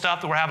relational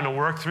stuff that we're having to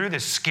work through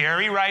that's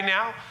scary right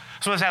now.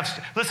 Some of us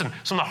have,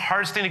 some of the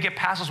hardest thing to get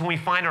past is when we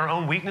find our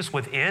own weakness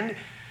within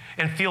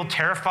and feel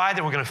terrified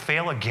that we're going to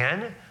fail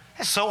again.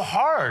 It's so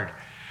hard.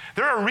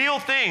 There are real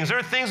things. There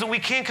are things that we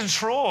can't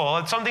control,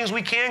 and some things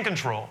we can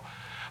control.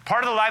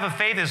 Part of the life of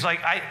faith is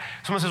like,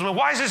 someone says, well,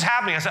 why is this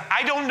happening? I said,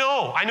 I don't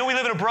know. I know we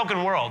live in a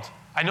broken world.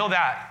 I know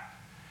that.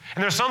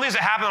 And there's some things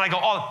that happen and I go,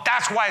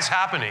 that's why it's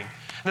happening.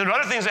 And there are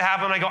other things that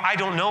happen and I go, I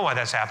don't know why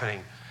that's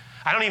happening.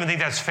 I don't even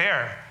think that's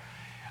fair.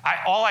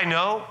 All I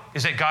know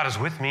is that God is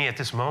with me at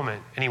this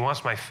moment, and he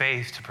wants my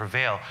faith to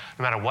prevail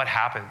no matter what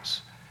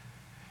happens.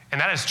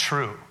 And that is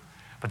true.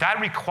 But that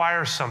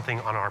requires something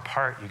on our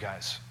part, you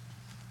guys.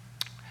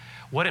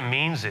 What it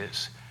means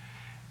is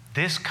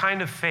this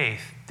kind of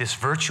faith, this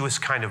virtuous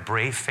kind of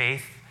brave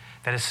faith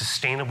that is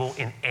sustainable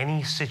in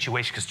any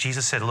situation, because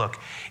Jesus said, look,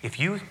 if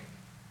you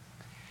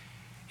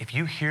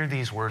hear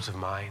these words of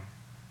mine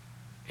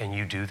and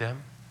you do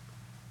them,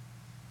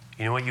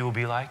 You know what you will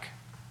be like?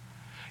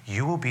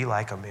 You will be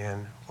like a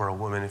man or a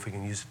woman, if we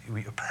can use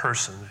a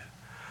person,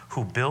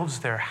 who builds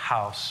their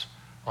house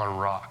on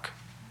rock.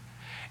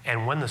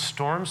 And when the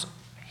storms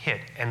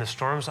hit, and the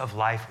storms of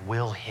life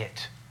will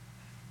hit,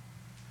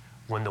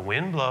 when the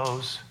wind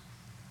blows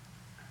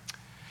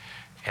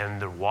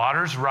and the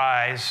waters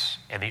rise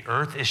and the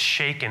earth is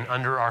shaken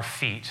under our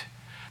feet,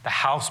 the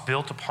house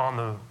built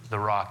upon the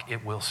rock,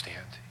 it will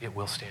stand. It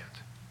will stand.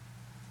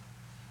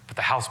 But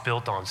the house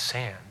built on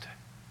sand,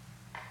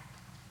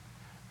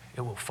 it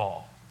will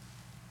fall.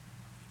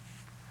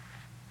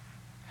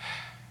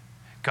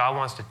 God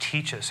wants to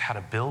teach us how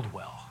to build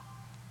well.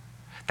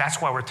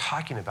 That's why we're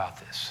talking about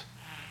this.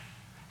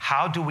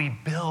 How do we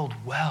build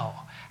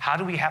well? How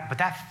do we have, but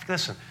that,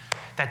 listen,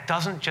 that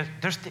doesn't just,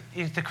 there's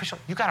the Christian,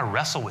 you got to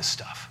wrestle with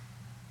stuff.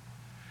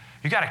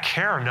 You got to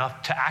care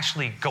enough to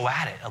actually go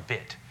at it a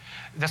bit.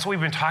 That's what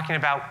we've been talking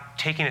about,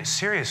 taking it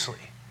seriously.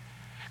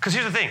 Because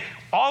here's the thing,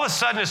 all of a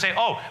sudden to say,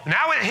 oh,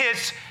 now it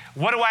hits,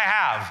 what do I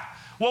have?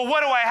 Well,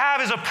 what do I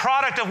have is a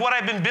product of what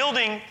I've been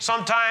building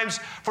sometimes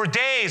for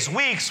days,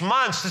 weeks,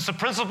 months. It's the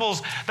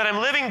principles that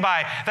I'm living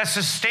by that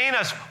sustain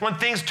us when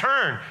things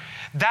turn.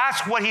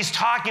 That's what he's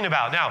talking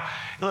about. Now,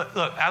 look,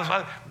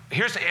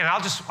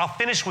 I'll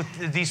finish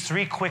with these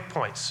 3 quick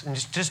points, and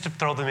just to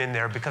throw them in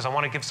there because I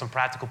want to give some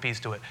practical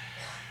piece to it.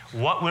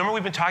 Remember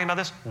we've been talking about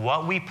this?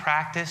 What we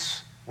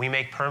practice, we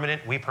make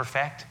permanent, we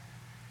perfect.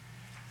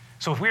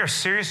 So if we are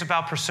serious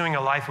about pursuing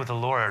a life with the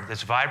Lord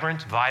that's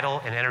vibrant,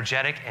 vital, and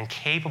energetic, and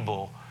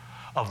capable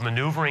of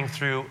maneuvering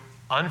through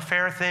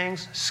unfair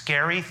things,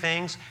 scary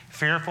things,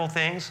 fearful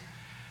things,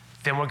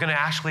 then we're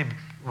actually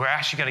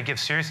going to give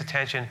serious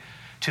attention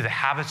to the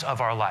habits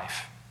of our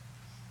life.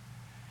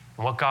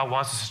 And what God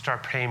wants us to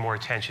start paying more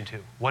attention to.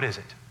 What is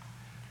it?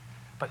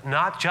 But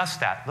not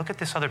just that. Look at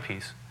this other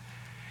piece.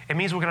 It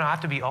means we're going to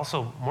have to be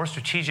also more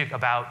strategic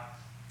about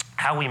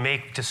how we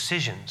make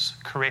decisions.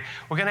 We're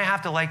going to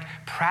have to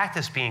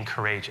practice being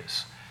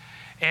courageous.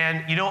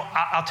 And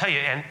I'll tell you,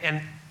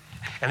 and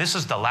this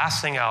is the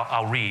last thing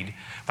I'll read,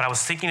 but I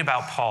was thinking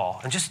about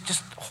Paul, and just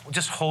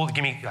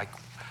give me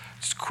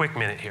just a quick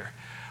minute here.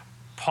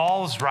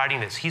 Paul's writing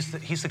this.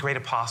 He's the great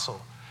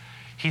apostle.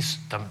 He's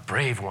the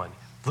brave one.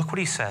 Look what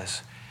he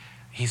says.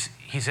 He's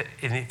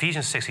in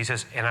Ephesians 6. He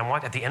says, and I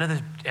want at the end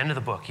of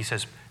the book. He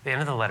says, the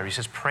end of the letter. He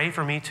says, pray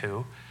for me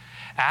too.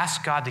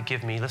 Ask God to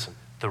give me, listen,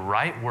 the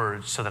right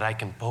words so that I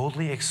can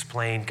boldly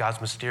explain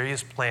God's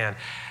mysterious plan,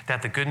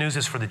 that the good news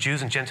is for the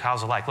Jews and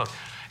Gentiles alike. Look,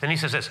 then he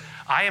says this,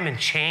 I am in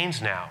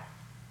chains now.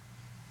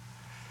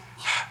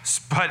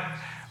 But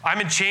I'm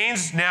in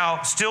chains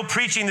now, still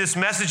preaching this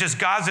message as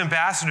God's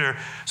ambassador.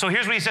 So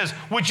here's what he says,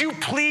 would you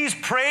please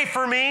pray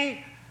for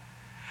me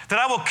that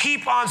I will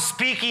keep on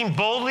speaking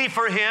boldly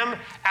for him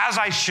as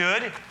I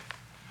should?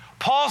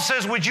 Paul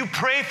says, would you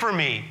pray for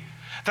me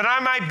that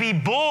I might be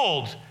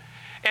bold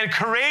and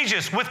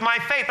courageous with my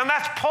faith? And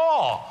that's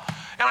Paul.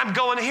 And I'm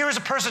going, here's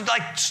a person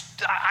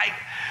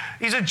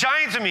he's a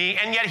giant to me,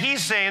 and yet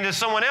he's saying to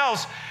someone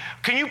else,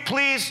 can you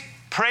please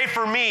pray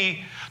for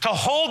me to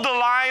hold the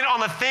line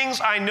on the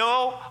things I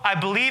know, I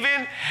believe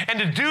in, and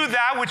to do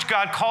that which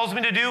God calls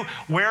me to do?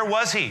 Where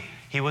was he?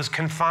 He was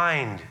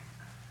confined.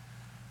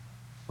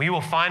 We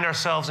will find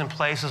ourselves in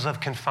places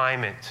of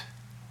confinement.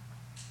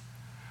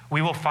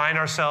 We will find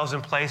ourselves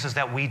in places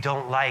that we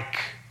don't like.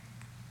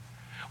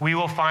 We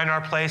will find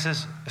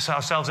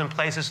ourselves in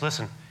places,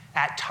 listen,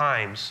 at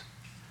times,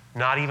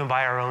 not even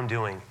by our own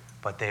doing,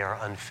 but they are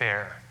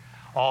unfair.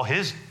 All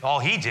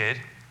he did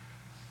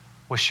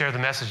was share the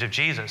message of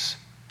Jesus,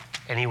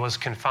 and he was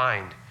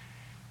confined.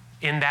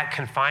 In that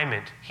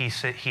confinement, he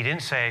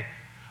didn't say,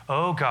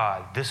 oh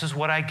God, this is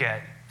what I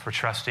get for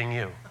trusting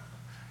you.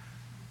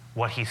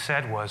 What he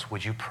said was,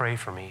 would you pray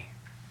for me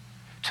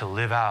to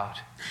live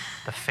out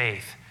the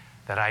faith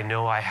that I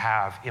know I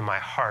have in my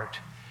heart,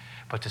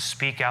 but to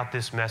speak out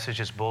this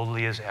message as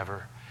boldly as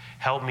ever.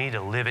 Help me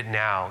to live it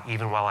now,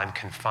 even while I'm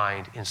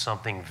confined in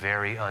something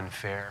very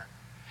unfair.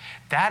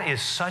 That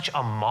is such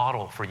a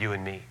model for you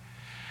and me.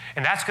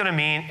 And that's going to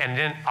mean, and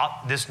then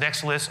this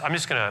next list, I'm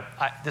just going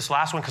to, this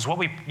last one, because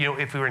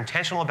if we were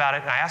intentional about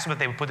it, and I asked them if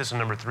they would put this in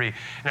number 3.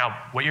 Now,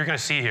 what you're going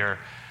to see here,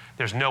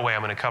 there's no way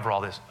I'm going to cover all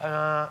this.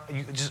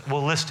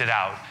 We'll list it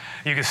out.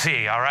 You can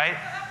see, all right?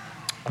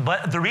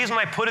 But the reason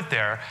I put it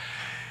there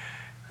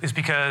is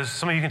because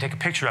some of you can take a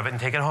picture of it and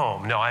take it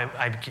home. No,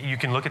 you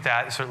can look at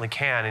that, you certainly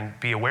can, and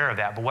be aware of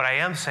that. But what I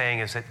am saying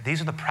is that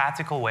these are the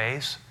practical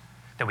ways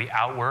that we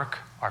outwork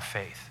our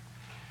faith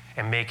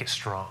and make it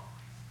strong.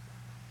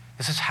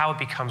 This is how it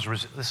becomes,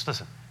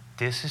 listen,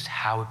 this is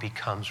how it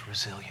becomes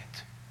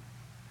resilient.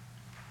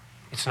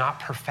 It's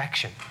not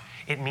perfection.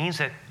 It means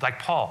that, like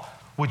Paul,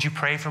 would you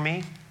pray for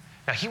me?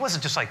 Now, he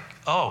wasn't just like,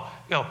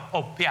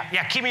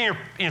 yeah, keep me in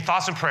your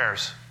thoughts and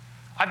prayers.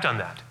 I've done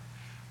that.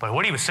 But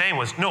what he was saying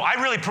was, no,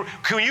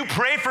 can you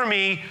pray for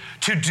me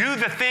to do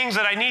the things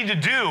that I need to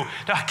do,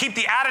 to keep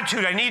the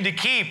attitude I need to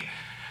keep,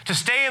 to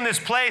stay in this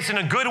place in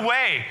a good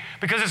way,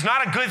 because it's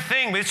not a good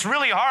thing, but it's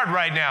really hard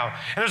right now.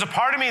 And there's a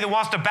part of me that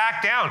wants to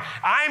back down.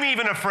 I'm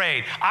even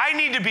afraid. I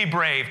need to be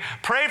brave.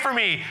 Pray for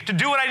me to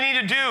do what I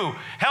need to do.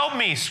 Help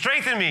me,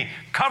 strengthen me,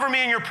 cover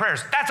me in your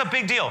prayers. That's a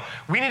big deal.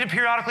 We need to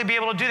periodically be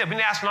able to do that. We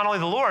need to ask not only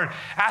the Lord,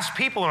 ask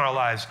people in our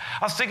lives.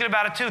 I was thinking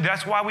about it too.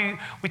 That's why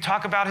we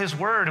talk about his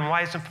word and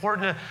why it's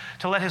important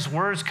to let his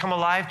words come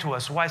alive to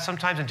us. Why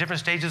sometimes in different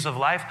stages of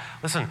life,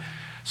 listen,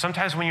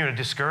 sometimes when you're in a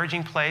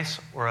discouraging place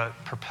or a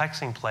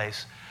perplexing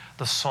place,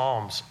 the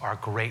Psalms are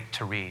great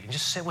to read. And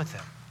just sit with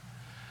them.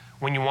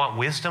 When you want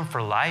wisdom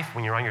for life,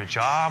 when you're on your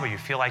job or you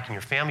feel like in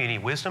your family you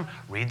need wisdom,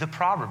 read the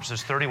Proverbs.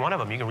 There's 31 of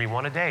them. You can read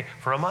one a day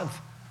for a month.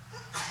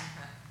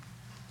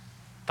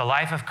 The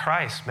life of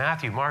Christ,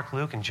 Matthew, Mark,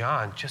 Luke, and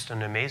John, just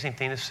an amazing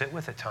thing to sit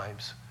with at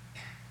times.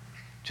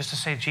 Just to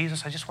say,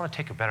 Jesus, I just want to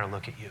take a better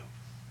look at you.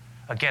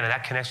 Again, and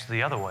that connects to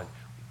the other one.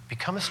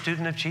 Become a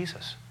student of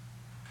Jesus.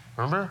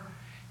 Remember?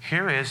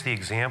 Here is the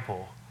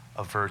example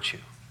of virtue.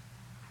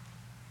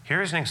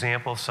 Here is an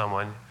example of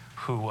someone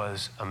who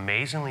was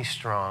amazingly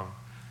strong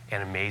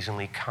and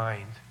amazingly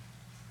kind.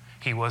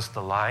 He was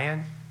the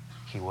lion,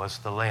 he was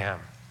the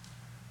lamb.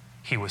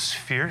 He was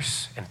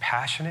fierce and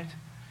passionate.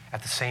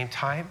 At the same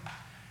time,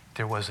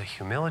 there was a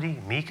humility,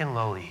 meek and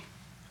lowly.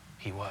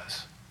 He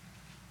was.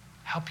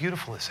 How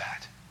beautiful is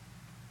that?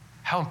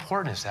 How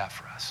important is that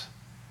for us?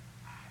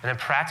 And then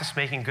practice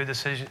making good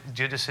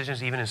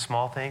decisions even in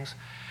small things.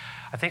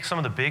 I think some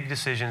of the big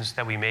decisions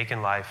that we make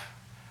in life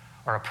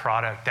are a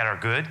product that are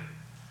good,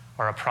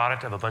 are a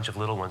product of a bunch of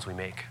little ones we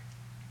make.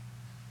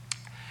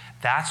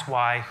 That's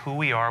why who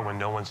we are when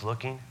no one's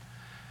looking,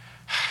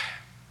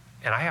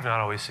 and I have not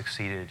always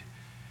succeeded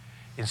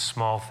in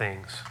small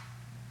things.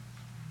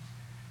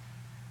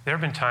 There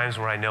have been times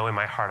where I know in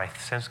my heart, I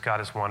sense God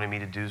has wanted me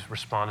to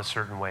respond a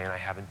certain way, and I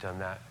haven't done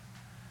that.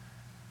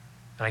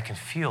 And I can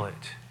feel it.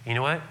 You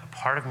know what? A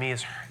part of me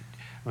is hurt.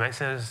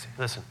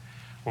 Listen,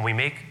 when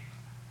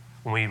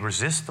we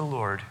resist the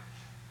Lord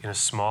in a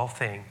small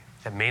thing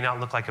that may not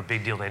look like a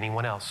big deal to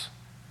anyone else,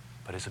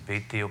 but it's a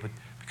big deal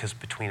because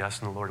between us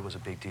and the Lord it was a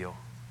big deal.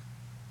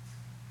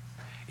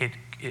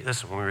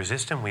 Listen, when we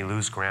resist him, we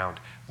lose ground.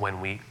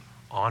 When we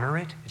honor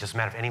it, it doesn't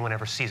matter if anyone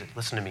ever sees it.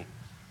 Listen to me.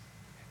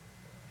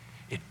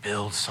 It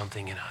builds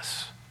something in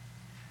us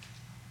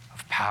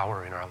of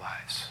power in our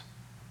lives.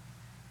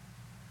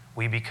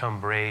 We become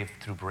brave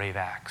through brave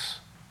acts.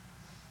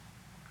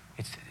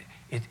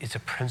 It's a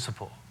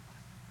principle.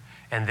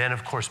 And then,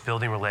 of course,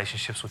 building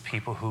relationships with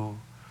people who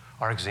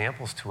are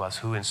examples to us,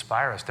 who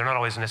inspire us. They're not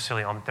always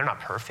necessarily, they're not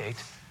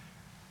perfect,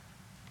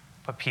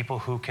 but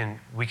people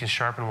we can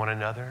sharpen one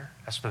another.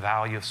 That's the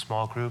value of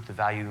small group, the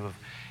value of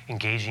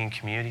engaging in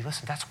community.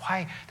 Listen,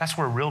 that's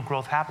where real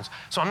growth happens.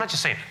 So I'm not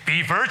just saying,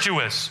 be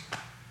virtuous.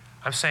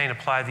 I'm saying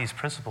apply these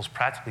principles,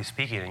 practically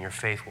speaking, and our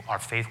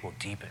faith will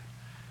deepen.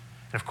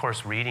 And of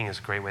course, reading is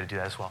a great way to do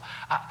that as well.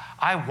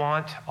 I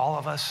want all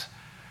of us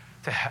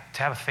to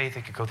have a faith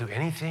that could go through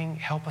anything.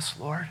 Help us,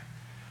 Lord.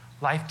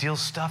 Life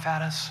deals stuff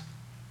at us.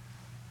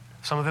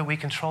 Some of it we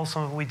control,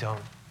 some of it we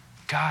don't.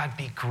 God,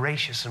 be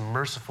gracious and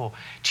merciful.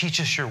 Teach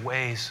us your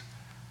ways.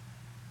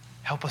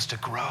 Help us to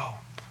grow.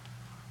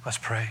 Let's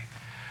pray.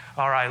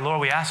 All right,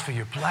 Lord, we ask for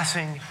your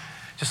blessing.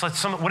 Just let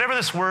whatever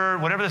this word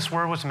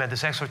was meant,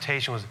 this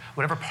exhortation was,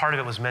 whatever part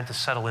of it was meant to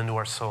settle into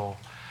our soul,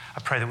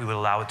 I pray that we would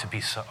allow it to be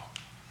so.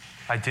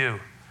 I do.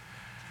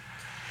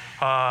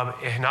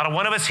 Not a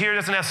one of us here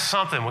doesn't have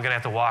something we're going to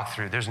have to walk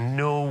through. There's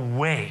no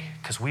way,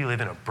 because we live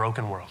in a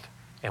broken world,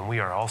 and we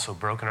are also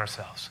broken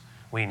ourselves.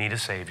 We need a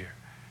Savior.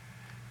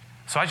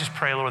 So I just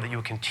pray, Lord, that you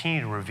would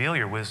continue to reveal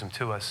your wisdom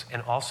to us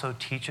and also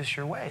teach us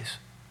your ways,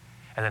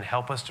 and then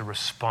help us to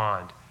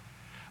respond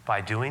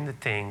by doing the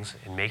things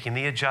and making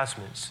the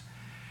adjustments,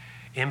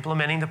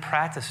 implementing the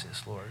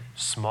practices, Lord,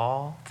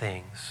 small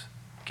things,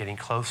 getting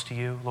close to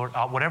you, Lord,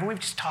 whatever we've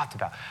just talked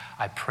about.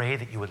 I pray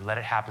that you would let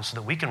it happen so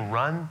that we can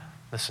run,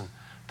 listen,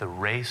 the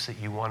race that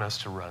you want us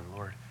to run,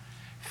 Lord,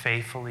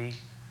 faithfully,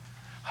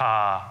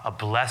 a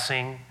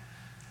blessing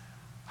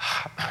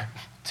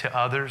to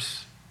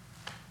others.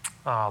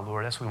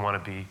 Lord, that's what we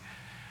want to be.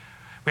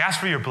 We ask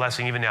for your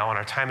blessing even now on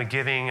our time of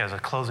giving as a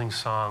closing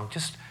song.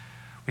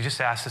 We just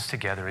ask this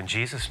together in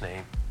Jesus'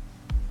 name.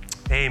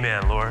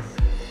 Amen, Lord.